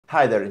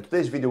Hi there, in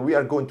today's video we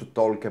are going to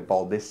talk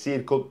about the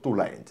circle to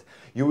land.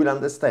 You will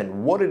understand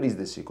what it is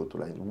the circle to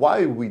land,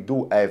 why we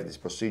do have this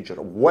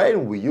procedure,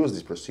 when we use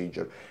this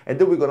procedure, and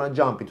then we're going to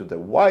jump into the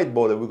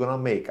whiteboard and we're going to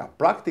make a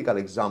practical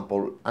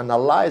example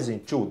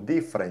analyzing two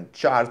different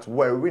charts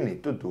where we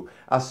need to do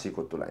a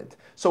circle to land.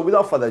 So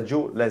without further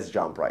ado, let's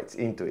jump right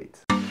into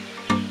it.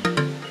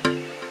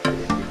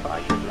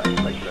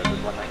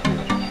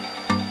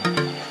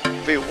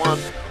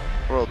 V1,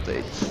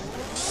 rotate.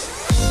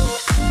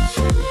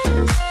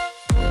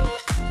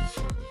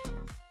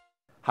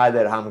 Hi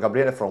there, I'm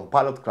Gabriele from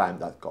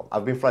PILOTCLIMB.com.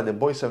 I've been flying the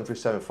Boeing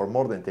 737 for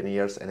more than 10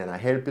 years and then I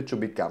help you to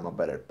become a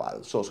better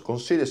pilot. So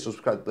consider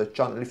subscribe to the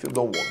channel if you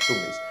don't want to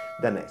miss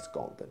the next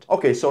content.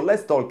 Okay, so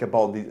let's talk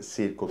about the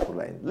circle to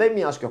land. Let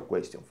me ask you a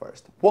question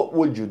first. What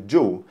would you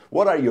do?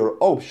 What are your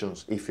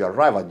options if you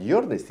arrive at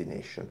your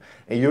destination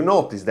and you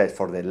notice that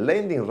for the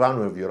landing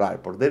runway of your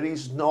airport there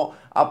is no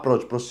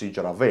approach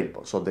procedure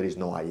available? So there is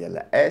no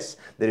ILS,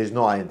 there is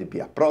no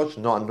INDB approach,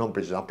 no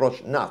non-precision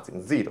approach,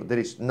 nothing, zero, there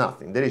is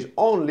nothing. There is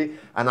only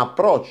an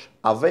approach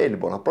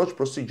available, an approach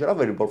procedure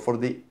available for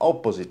the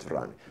opposite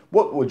runway.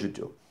 What would you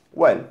do?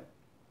 Well,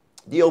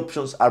 the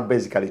options are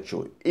basically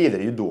two.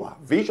 Either you do a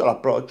visual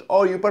approach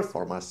or you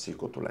perform a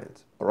circle to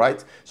land.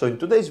 Alright? So in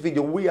today's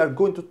video we are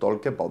going to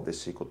talk about the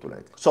circle to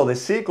land. So the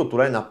circle to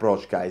land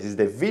approach, guys, is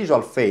the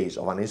visual phase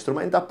of an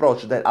instrument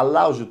approach that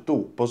allows you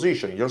to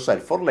position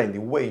yourself for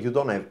landing when you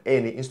don't have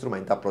any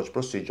instrument approach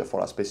procedure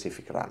for a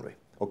specific runway.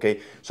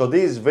 Okay, so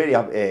this is very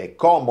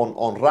common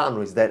on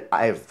runways that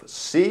have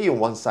sea on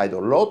one side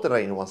or low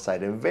terrain on one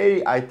side and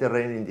very high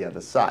terrain in the other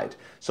side.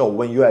 So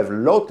when you have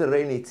low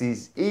terrain, it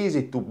is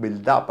easy to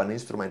build up an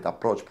instrument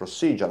approach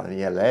procedure,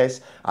 an ELS,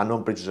 a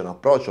non-precision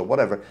approach or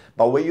whatever.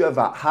 But when you have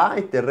a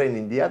high terrain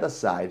in the other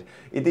side,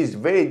 it is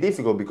very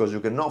difficult because you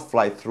cannot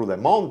fly through the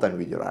mountain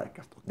with your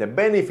aircraft. The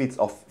benefits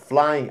of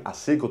flying a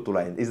circle to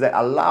land is that it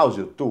allows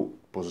you to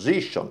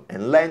position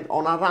and land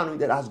on a runway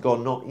that has got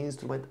no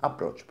instrument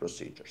approach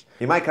procedures.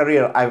 In my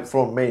career, I've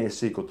flown many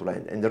circle to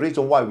land, and the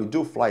reason why we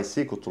do fly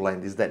circle to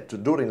land is that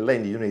during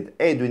landing you need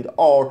headwind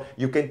or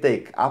you can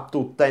take up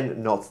to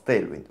 10 knots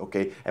tailwind,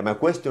 okay? And my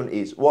question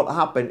is, what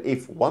happens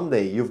if one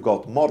day you've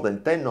got more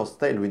than 10 knots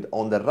tailwind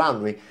on the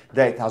runway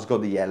that has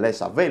got the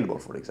ELS available,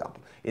 for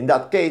example? In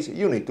that case,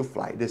 you need to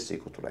fly the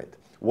circle to land.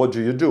 What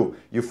do?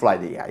 You fly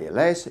the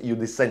ILS, you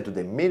descend to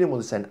the minimum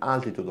descent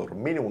altitude or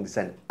minimum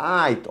descent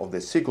height of the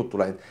circle to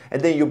land,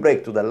 and then you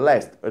brake to the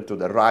left or to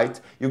the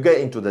right, you get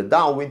into the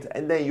downwind,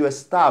 and then you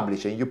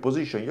establish and you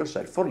position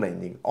yourself for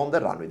landing on the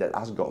runway that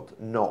has got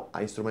no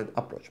instrument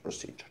approach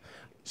procedure.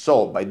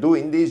 So by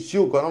doing this,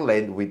 you're gonna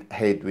land with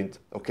headwind,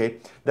 okay?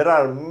 There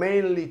are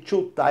mainly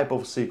two types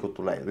of circle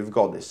to land. We've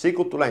got the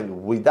circle to land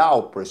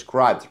without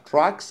prescribed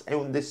tracks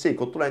and the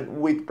circle to land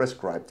with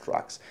prescribed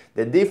tracks.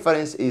 The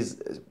difference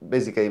is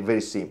basically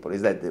very simple,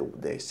 is that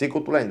the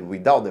circle to land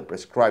without the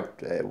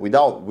prescribed,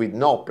 with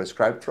no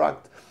prescribed track,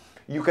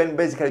 you can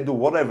basically do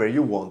whatever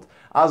you want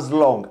as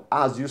long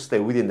as you stay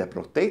within the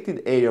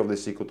protected area of the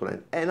circle to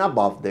land and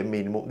above the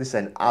minimum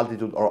descent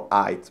altitude or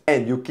height,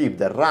 and you keep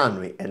the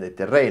runway and the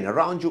terrain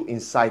around you in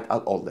sight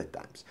at all the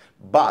times.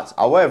 But,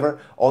 however,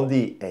 on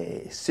the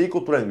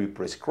circle to land with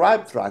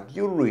prescribed track,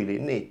 you really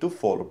need to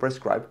follow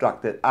prescribed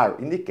track that are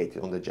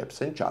indicated on the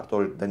Jeppesen chart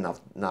or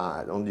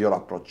on your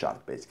approach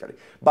chart, basically.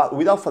 But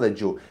without further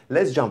ado,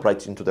 let's jump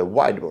right into the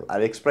whiteboard.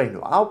 I'll explain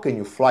you how can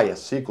you fly a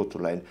circle to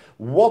land,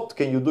 what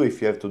can you do if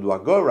you have to do a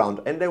go around,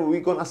 and then we're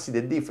gonna see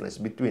the difference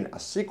between a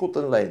circle to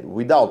land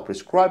without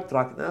prescribed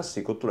track and a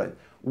circle to land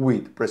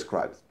with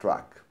prescribed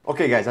track.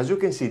 Okay guys, as you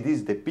can see, this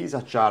is the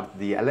Pisa chart,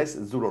 the LS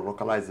Zulu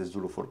localized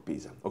Zulu for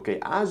Pisa. Okay,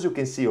 as you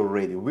can see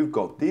already, we've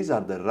got, these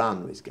are the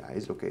runways,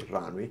 guys, okay,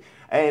 runway,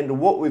 and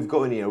what we've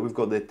got in here, we've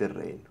got the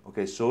terrain.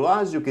 Okay, so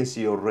as you can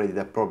see already,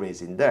 the problem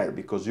is in there,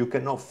 because you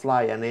cannot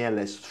fly an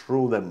ALS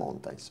through the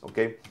mountains,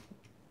 okay?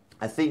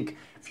 I think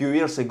a few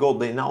years ago,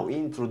 they now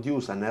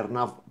introduced an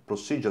AirNav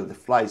procedure that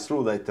flies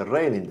through the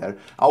terrain in there.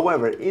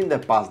 However, in the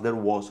past, there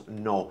was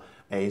no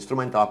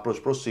instrumental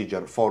approach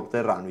procedure for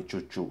the runway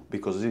 22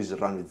 because this is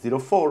runway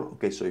 04,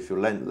 okay, so if you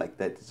land like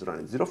that it's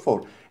runway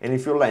 04, and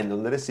if you land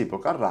on the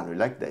reciprocal runway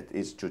like that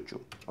it's 22,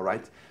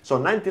 alright? So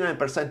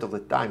 99% of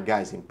the time,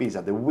 guys, in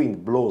Pisa the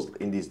wind blows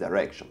in this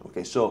direction,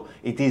 okay, so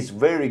it is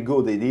very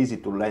good and easy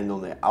to land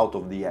on the out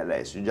of the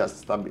LS. You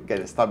just get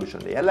established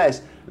on the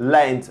LS,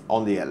 land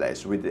on the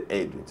LS with the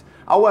headwind.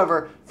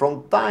 However,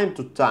 from time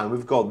to time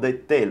we've got the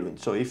tailwind,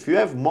 so if you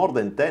have more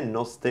than 10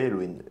 knots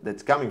tailwind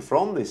that's coming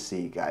from the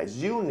sea, guys,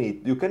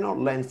 you cannot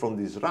land from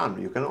this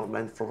runway, you cannot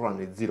land from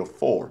runway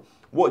 04.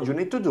 What you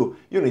need to do,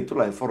 you need to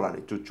land for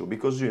runway 22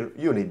 because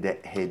you need the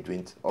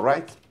headwind,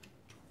 alright?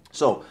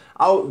 So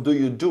how do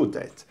you do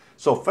that?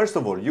 So first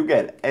of all, you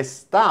get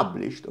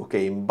established,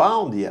 okay,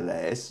 inbound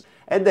ELS,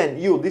 and then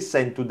you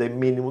descend to the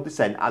minimum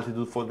descent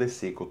altitude for the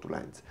circle to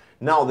land.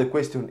 Now the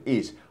question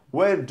is,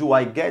 where do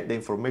I get the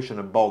information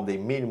about the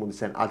minimum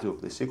descent altitude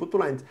of the circle to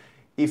land?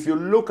 If you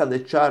look at the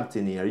chart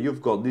in here,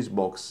 you've got this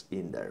box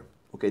in there.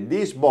 Okay,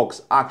 this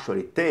box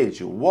actually tells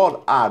you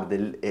what are the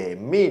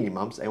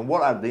minimums and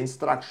what are the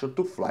instructions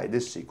to fly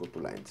the circle to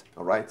land.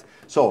 All right,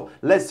 so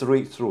let's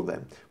read through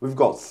them. We've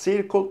got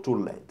circle to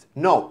land,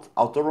 not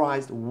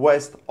authorized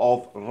west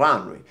of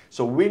runway.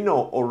 So we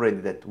know already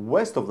that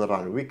west of the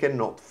runway we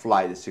cannot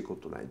fly the circle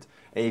to land.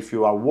 And if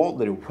you are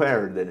wondering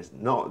where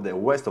the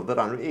west of the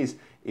runway is,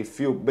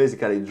 if you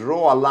basically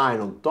draw a line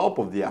on top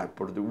of the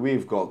airport,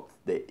 we've got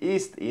the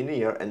east in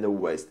here and the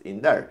west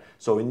in there.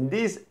 So in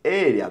this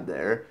area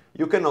there,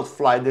 you cannot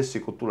fly the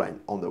circle to land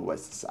on the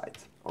west side.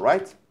 All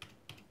right?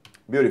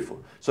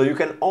 Beautiful. So you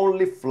can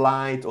only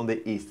fly it on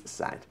the east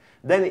side.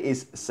 Then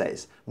it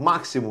says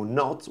maximum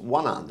knots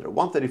 100,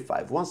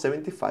 135,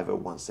 175, and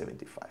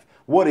 175.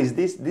 What is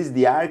this? This is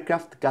the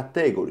aircraft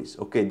categories.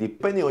 Okay,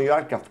 depending on your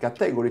aircraft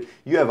category,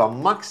 you have a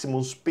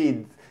maximum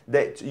speed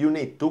that you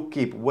need to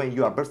keep when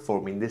you are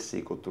performing the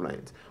circle to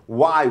land.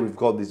 Why we've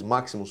got this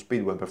maximum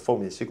speed when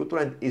performing the circle to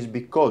land is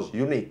because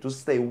you need to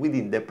stay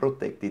within the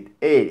protected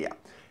area.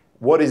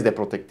 What is the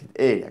protected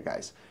area,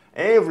 guys?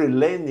 Every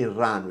landing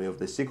runway of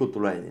the circle to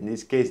land, in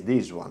this case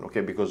this one,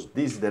 okay, because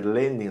this is the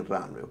landing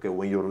runway, okay,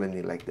 when you're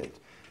landing like that.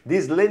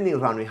 This landing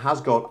runway has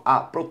got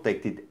a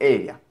protected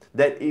area.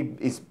 That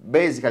is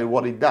basically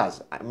what it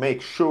does.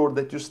 Make sure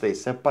that you stay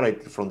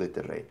separated from the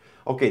terrain.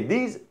 Okay,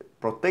 this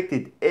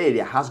protected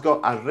area has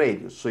got a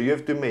radius, so you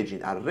have to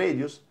imagine a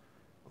radius,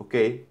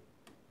 okay,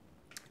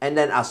 and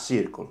then a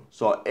circle.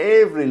 So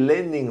every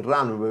landing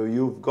runway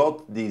you've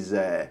got this,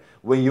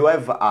 when you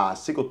have a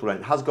circle to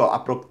land, has got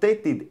a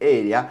protected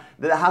area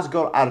that has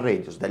got a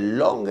radius. The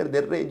longer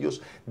the radius,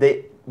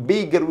 the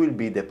bigger will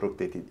be the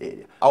protected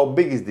area. How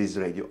big is this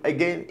radius?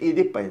 Again, it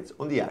depends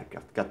on the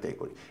aircraft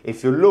category.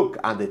 If you look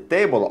at the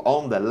table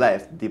on the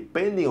left,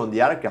 depending on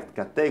the aircraft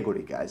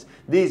category, guys,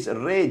 this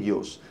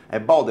radius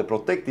about the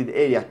protected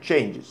area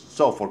changes.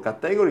 So for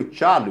category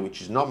Charlie,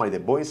 which is normally the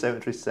Boeing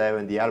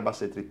 737, the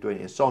Airbus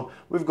A320 and so on,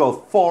 we've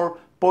got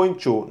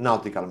 4.2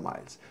 nautical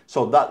miles.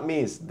 So that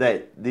means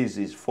that this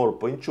is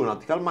 4.2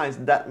 nautical miles.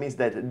 That means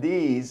that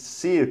this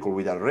circle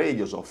with a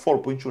radius of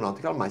 4.2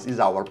 nautical miles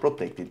is our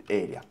protected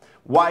area.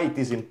 Why it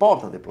is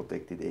important, the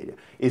protected area?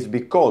 Is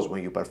because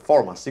when you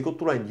perform a circle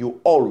to land, you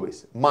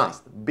always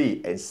must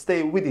be and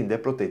stay within the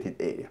protected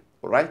area.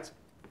 All right?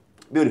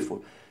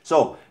 Beautiful.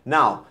 So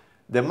now,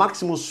 the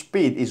maximum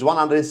speed is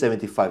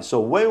 175. So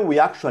when we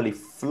actually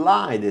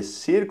fly the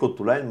circle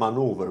to land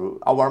maneuver,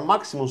 our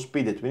maximum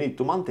speed that we need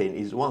to maintain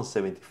is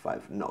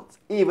 175 knots,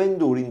 even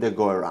during the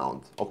go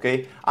around,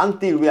 okay?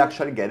 Until we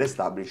actually get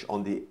established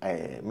on the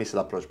missile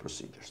approach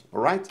procedures,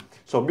 all right?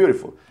 So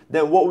beautiful.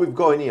 Then what we've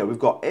got in here, we've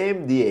got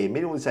MDA,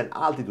 minimum descent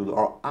altitude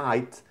or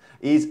height,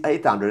 is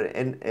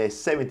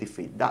 870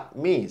 feet. That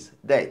means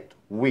that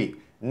we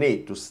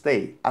need to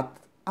stay at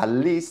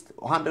least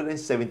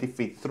 170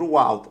 feet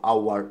throughout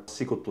our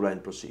circle to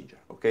land procedure,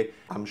 okay?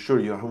 I'm sure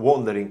you're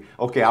wondering,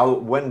 okay,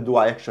 when do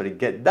I actually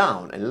get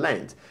down and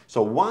land?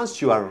 So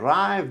once you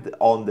arrived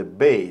on the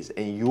base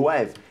and you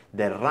have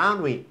the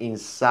runway in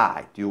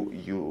sight,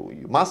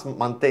 you must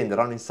maintain the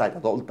runway in sight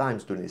at all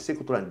times during the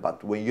circle to land,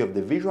 but when you have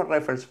the visual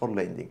reference for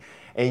landing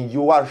and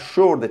you are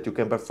sure that you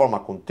can perform a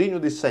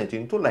continuous descent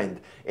into land,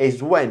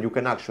 is when you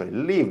can actually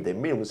leave the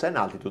minimum descent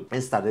altitude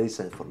and start the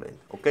descent for land,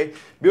 okay?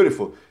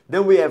 Beautiful.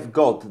 Then we have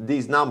got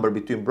this number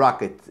between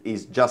brackets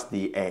is just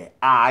the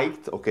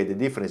height, okay, the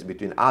difference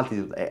between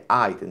altitude and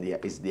height and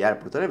is the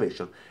airport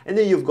elevation, and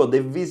then you've got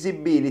the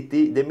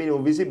visibility, the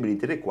minimum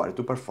visibility required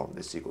to perform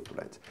the circle to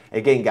land.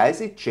 Again,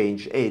 guys, it changes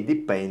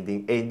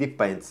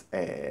depends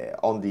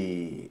on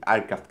the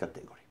aircraft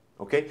category.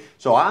 Okay,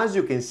 so as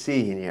you can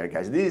see in here,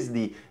 guys, this is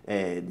the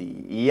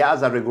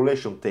EASA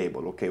regulation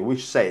table, okay,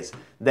 which says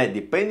that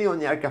depending on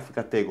the aircraft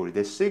category,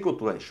 the circle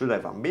to land should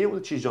have a minimum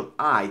decision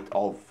height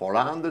of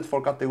 400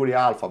 for category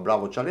Alpha,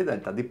 Bravo, Charlie,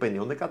 Delta.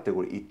 Depending on the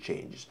category, it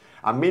changes.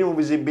 A minimum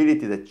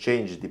visibility that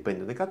changes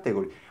depending on the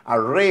category,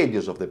 a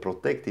radius of the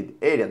protected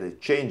area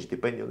that changes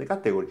depending on the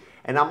category,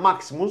 and a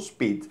maximum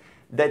speed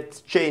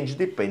that change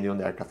depending on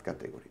the aircraft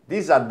category.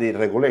 These are the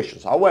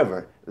regulations.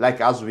 However,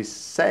 like as we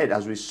said,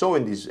 as we saw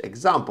in this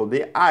example,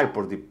 the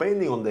airport,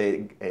 depending on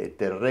the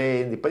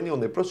terrain, depending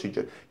on the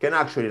procedure, can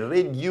actually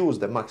reduce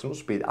the maximum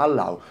speed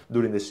allowed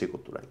during the circle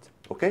to land.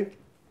 Okay?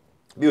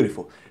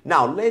 Beautiful.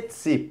 Now, let's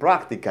see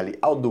practically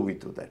how do we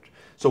do that.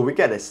 So we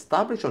get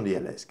established on the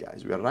LS,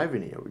 guys. We arrive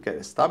in here, we get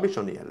established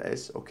on the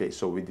LS. Okay,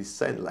 so we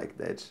descend like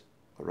that,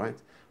 all right?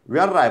 We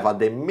arrive at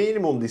the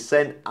minimum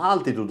descent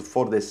altitude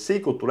for the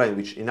circle to land,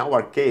 which in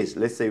our case,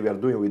 let's say we are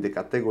doing with the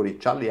category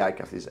Charlie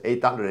aircraft, is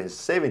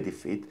 870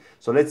 feet.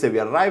 So let's say we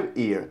arrive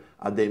here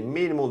at the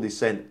minimum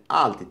descent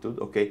altitude,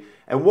 okay?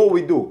 And what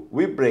we do,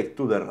 we brake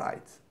to the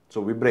right. So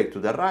we brake to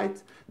the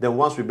right, then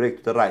once we brake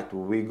to the right,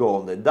 we go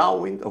on the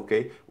downwind,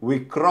 okay?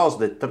 We cross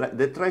the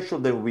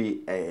threshold, then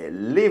we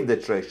leave the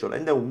threshold,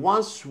 and then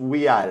once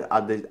we are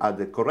at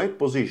the correct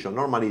position,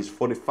 normally it's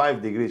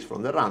 45 degrees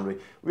from the runway,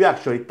 we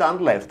actually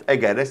turn left and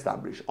get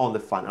established on the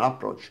final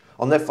approach,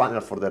 on the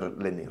final for the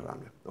landing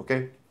runway,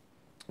 okay?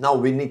 Now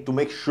we need to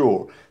make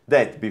sure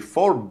that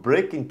before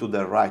braking to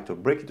the right or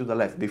braking to the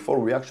left, before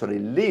we actually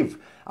leave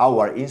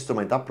our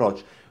instrument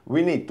approach,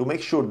 we need to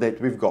make sure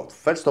that we've got,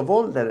 first of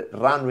all, the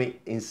runway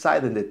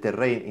inside and the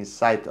terrain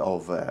inside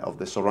of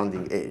the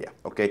surrounding area,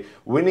 okay?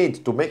 We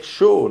need to make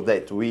sure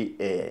that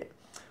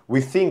we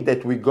think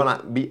that we're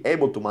gonna be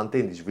able to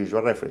maintain this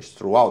visual reference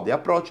throughout the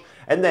approach.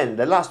 And then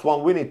the last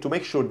one, we need to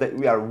make sure that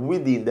we are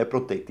within the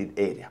protected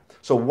area.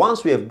 So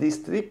once we have these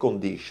three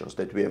conditions,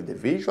 that we have the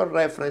visual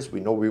reference,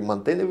 we know we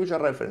maintain the visual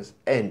reference,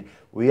 and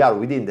we are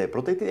within the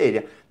protected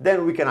area,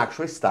 then we can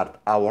actually start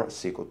our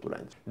circle to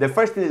land. The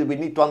first thing that we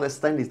need to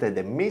understand is that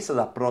the missed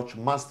approach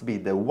must be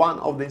the one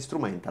of the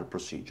instrumental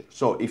procedure.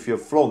 So if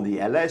you've flown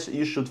the LS,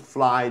 you should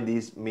fly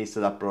this missed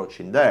approach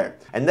in there.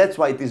 And that's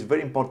why it is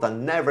very important,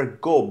 never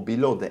go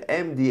below the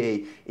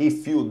MDA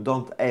if you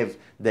don't have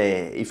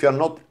if you're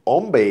not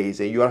on base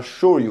and you are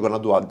sure you're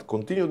gonna do a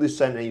continuous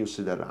descent and you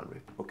see the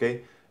runway,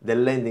 okay? The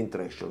landing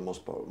threshold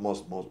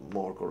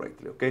more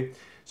correctly, okay?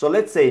 So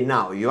let's say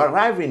now you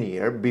arrive in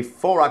here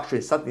before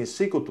actually starting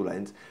circle to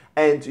land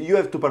and you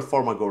have to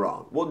perform a go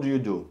around. What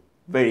do?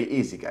 Very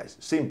easy, guys.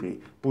 Simply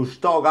push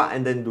toga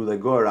and then do the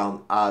go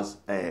around as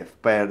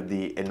per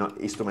the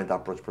instrumental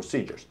approach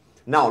procedures.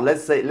 Now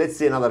let's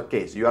see another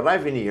case. You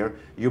arrive in here,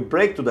 you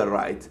brake to the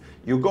right,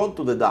 you go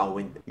to the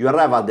downwind, you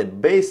arrive at the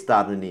base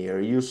turn here,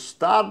 you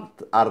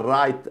start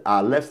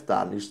a left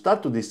turn, you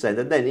start to descend,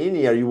 and then in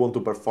here you want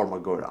to perform a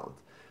go around.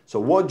 So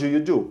what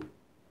do?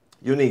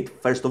 You need,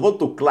 first of all,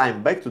 to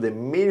climb back to the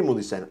minimum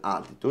descent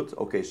altitude.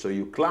 Okay, so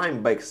you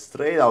climb back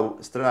straight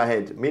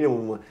ahead,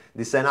 minimum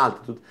descent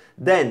altitude.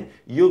 Then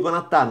you're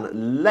gonna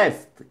turn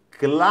left,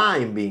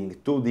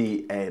 climbing to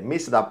the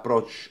missed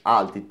approach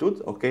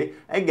altitude, okay,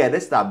 and get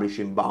established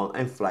inbound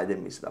and fly the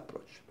missed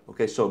approach.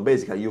 Okay, so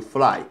basically you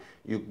fly,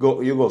 you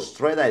go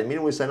straight ahead,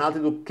 minimum descent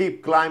altitude,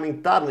 keep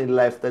climbing, turning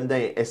left, and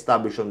then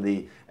establish on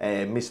the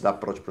missed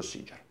approach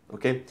procedure.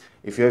 Okay,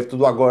 if you have to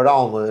do a go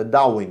around on the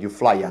downwind, you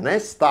fly an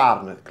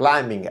S-turn,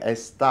 climbing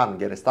S-turn,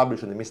 get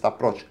established on the missed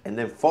approach, and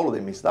then follow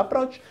the missed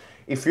approach.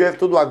 If you have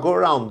to do a go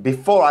around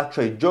before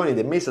actually joining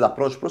the missed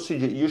approach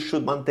procedure, you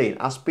should maintain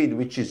a speed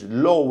which is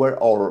lower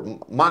or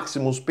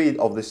maximum speed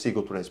of the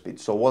circle to land speed.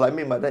 So what I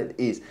mean by that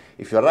is,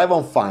 if you arrive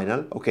on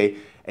final, okay,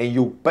 and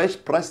you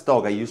press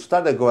toga, you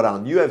start the go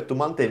around, you have to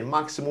maintain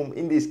maximum,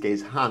 in this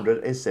case,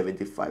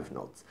 175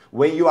 knots.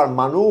 When you are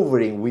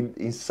maneuvering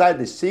inside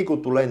the circle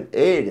to land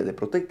area, the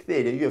protected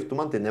area, you have to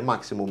maintain the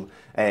maximum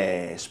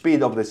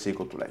speed of the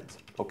circle to land.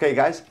 Okay,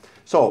 guys?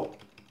 So,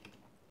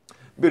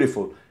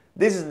 beautiful.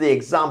 This is the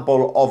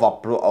example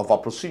of a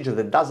procedure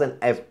that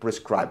doesn't have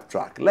prescribed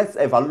track. Let's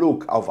have a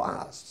look of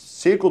a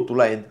circle to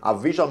land, a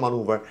visual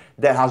maneuver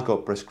that has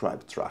got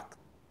prescribed track.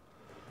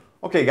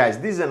 Okay, guys,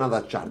 this is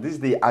another chart. This is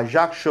the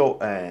Ajaccio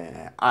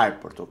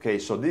airport, okay?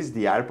 So this is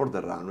the airport,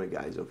 the runway,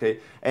 guys, okay?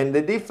 And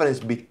the difference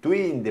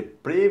between the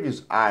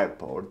previous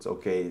airports,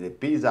 okay, the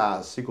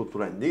Pisa circle to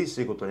land, this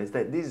circle to land,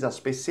 this is a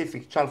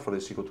specific chart for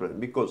the circle to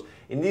land, because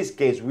in this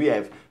case we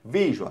have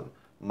visual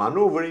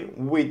maneuvering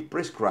with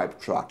prescribed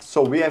track.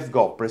 So we have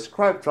got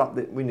prescribed track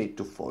that we need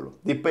to follow,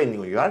 depending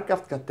on your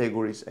aircraft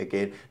categories,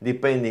 again,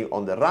 depending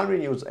on the runway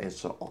news and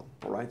so on,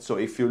 all right? So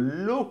if you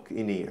look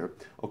in here,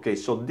 okay,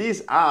 so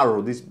this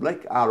arrow, this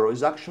black arrow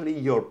is actually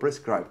your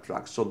prescribed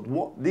track.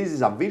 So this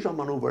is a visual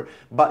maneuver,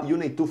 but you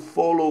need to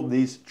follow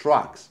these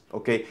tracks,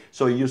 okay?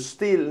 So you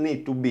still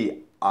need to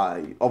be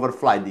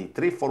overfly the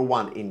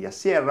 341 India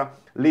Sierra,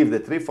 leave the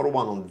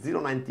 341 on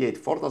 098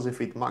 4,000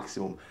 feet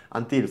maximum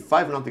until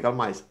 5 nautical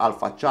miles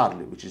Alpha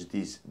Charlie, which is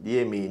this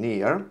DME in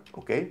here,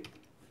 okay?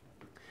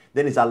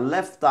 Then it's a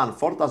left turn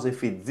 4,000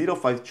 feet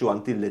 052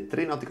 until the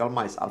 3 nautical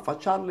miles Alpha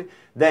Charlie.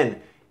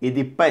 Then it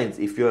depends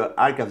if your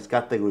aircraft is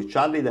category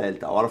Charlie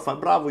Delta or Alpha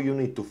Bravo, you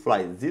need to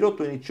fly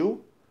 022,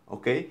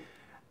 okay?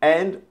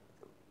 And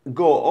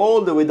go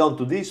all the way down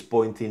to this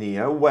point in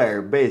here,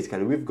 where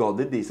basically we've got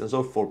the distance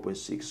of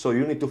 4.6. So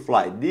you need to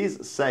fly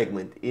this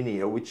segment in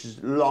here, which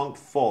is long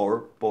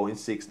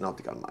 4.6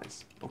 nautical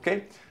miles,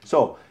 okay?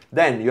 So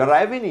then you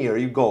arrive in here,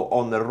 you go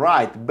on the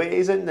right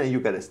base, and then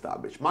you get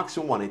established.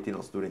 Maximum 180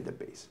 knots during the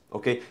base,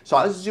 okay? So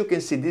as you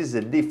can see, this is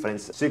a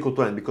difference circle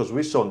to land, because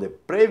we saw in the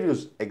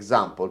previous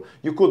example,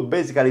 you could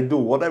basically do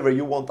whatever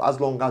you want as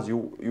long as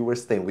you were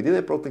staying within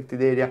the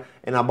protected area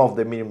and above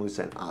the minimum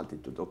descent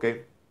altitude,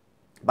 okay?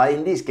 But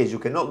in this case, you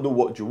cannot do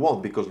what you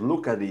want, because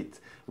look at it.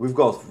 We've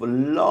got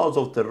lots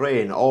of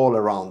terrain all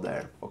around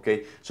there,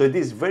 okay? So it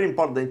is very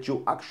important that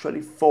you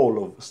actually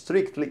follow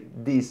strictly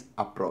this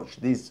approach,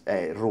 this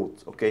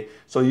route, okay?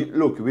 So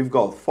look, we've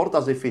got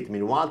 4,000 feet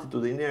minimum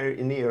altitude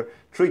in here,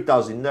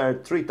 3,000 there,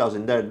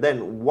 3,000 there.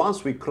 Then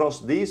once we cross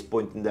this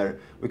point in there,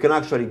 we can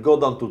actually go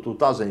down to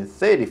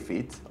 2,030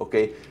 feet,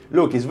 okay?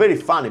 Look, it's very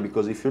funny,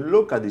 because if you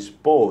look at this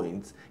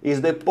point, it's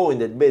the point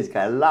that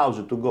basically allows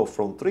you to go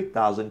from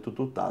 3,000 to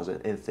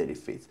 2,030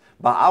 feet.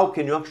 But how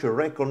can you actually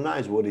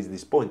recognize what is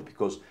this point?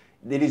 Because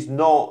there is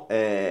no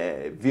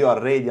view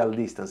at radial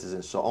distances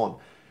and so on.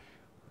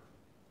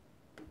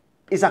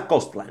 is a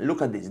coastline.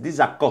 Look at this. This is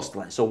a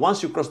coastline. So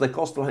once you cross the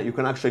coastline, you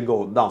can actually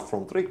go down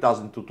from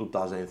 3,000 to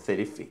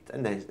 2,030 feet,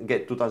 and then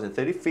get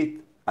 2,030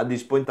 feet at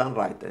this point and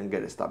right and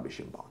get established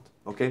inbound.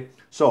 Okay,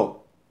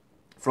 so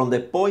from the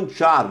point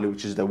Charlie,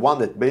 which is the one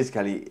that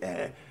basically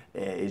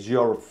is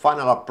your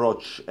final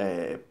approach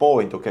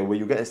point, okay, where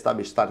you get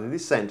established, start the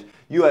descent,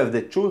 you have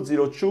the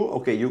 202,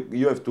 okay,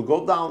 you have to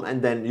go down,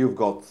 and then you've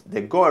got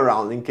the go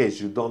around in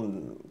case you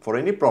don't, for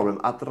any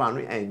problem, at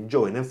runway, and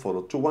join and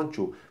follow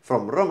 212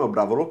 from Romeo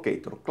Bravo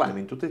locator,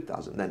 climbing to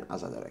 3000, then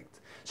as a direct.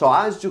 So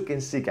as you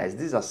can see, guys,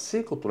 this is a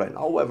circle to land.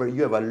 However,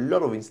 you have a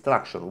lot of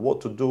instruction,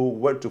 what to do,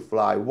 where to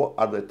fly, what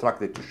are the track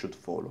that you should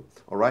follow,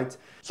 all right?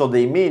 So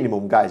the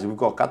minimum, guys, we've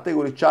got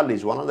category Charlie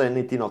is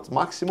 180 knots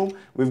maximum.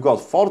 We've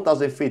got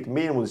 4,000 feet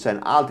minimum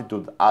descent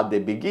altitude at the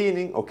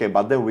beginning, okay,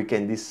 but then we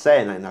can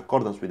descend in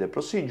accordance with the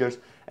procedures,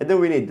 and then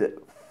we need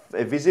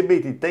a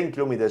visibility 10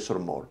 kilometers or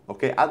more,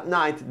 okay? At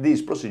night,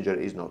 this procedure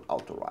is not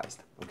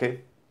authorized, okay?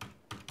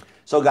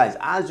 So guys,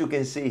 as you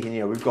can see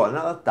here, we've got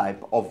another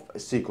type of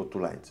circle to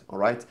land, all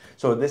right?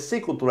 So the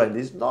circle to land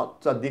is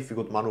not a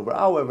difficult maneuver.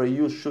 However,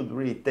 you should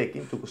really take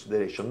into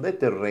consideration the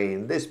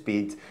terrain, the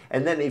speed,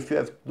 and then if you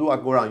have to do a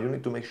go around, you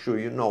need to make sure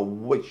you know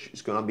which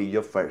is gonna be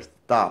your first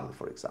turn,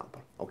 for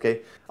example,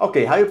 okay?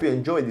 Okay, I hope you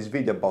enjoyed this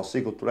video about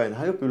circle to land. I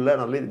hope you learn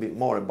a little bit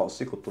more about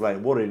circle to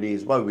land, what it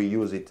is, why we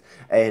use it,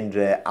 and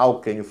how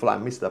can you fly a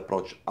missed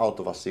approach out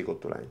of a circle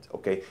to land,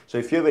 okay? So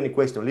if you have any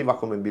question, leave a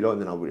comment below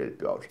and then I will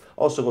help you out.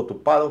 Also go to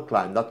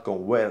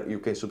PILOTCLIMB.com where you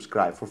can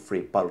subscribe for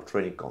free pilot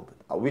training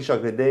content. I wish you a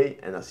great day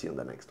and I'll see you on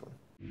the next one.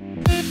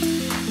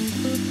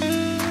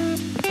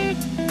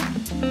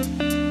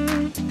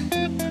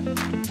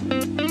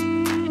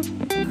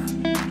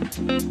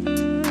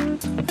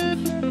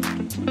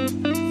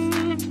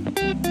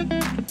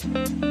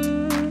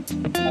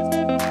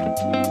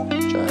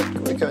 Check,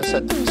 we can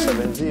set to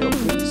 70,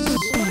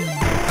 please.